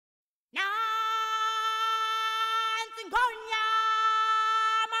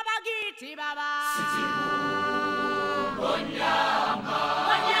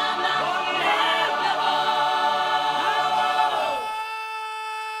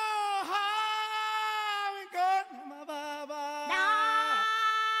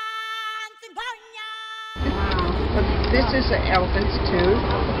This is the elephant's tooth,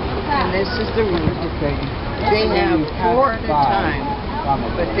 and this is the root. They have 4 at a time,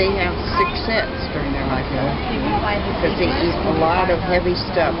 but they have 6 sets during their lifetime because they eat a lot of heavy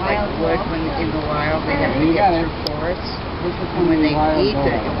stuff like wood. When in the wild, they have to get through forests, and when they eat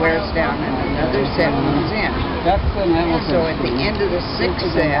it, it wears down, and another set comes in. So at the end of the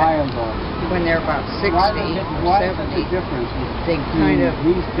 6th set, when they're about 60 or 70, they kind of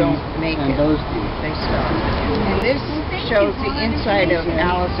don't make it. They stop. And this shows the inside of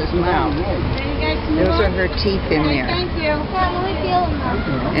Alice's mouth. Those are her teeth in there. Thank you.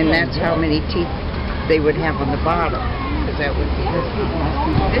 And that's how many teeth they would have on the bottom. Because that would be her teeth.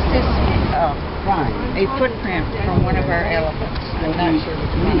 This is a footprint from one of our elephants. I'm not sure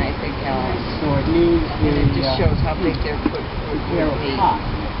which one. I think Alice. And it just shows how big their footprint will be.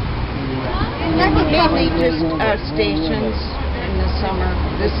 Mainly just stations in the summer.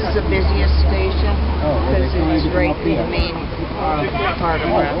 This is the busiest station because it's right in the main part of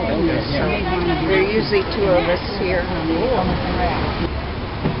Rockland. So there are usually 2 of us here.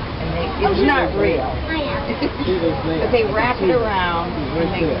 It's not real. But they wrap it around and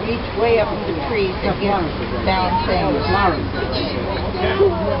they reach way up in the trees and get down things.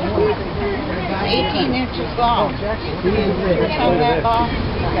 18 inches long. How that long?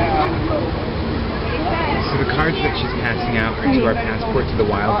 So the cards that she's passing out are to our Passport to the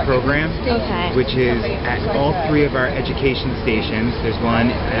Wild program, which is at all 3 of our education stations. There's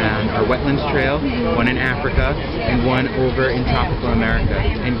one on our Wetlands Trail, one in Africa, and one over in Tropical America.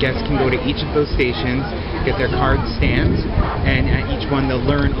 And guests can go to each of those stations, get their cards stamped, and at each one they'll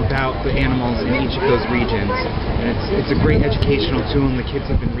learn about the animals in each of those regions. And it's a great educational tool, and the kids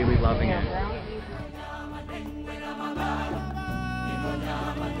have been really loving it.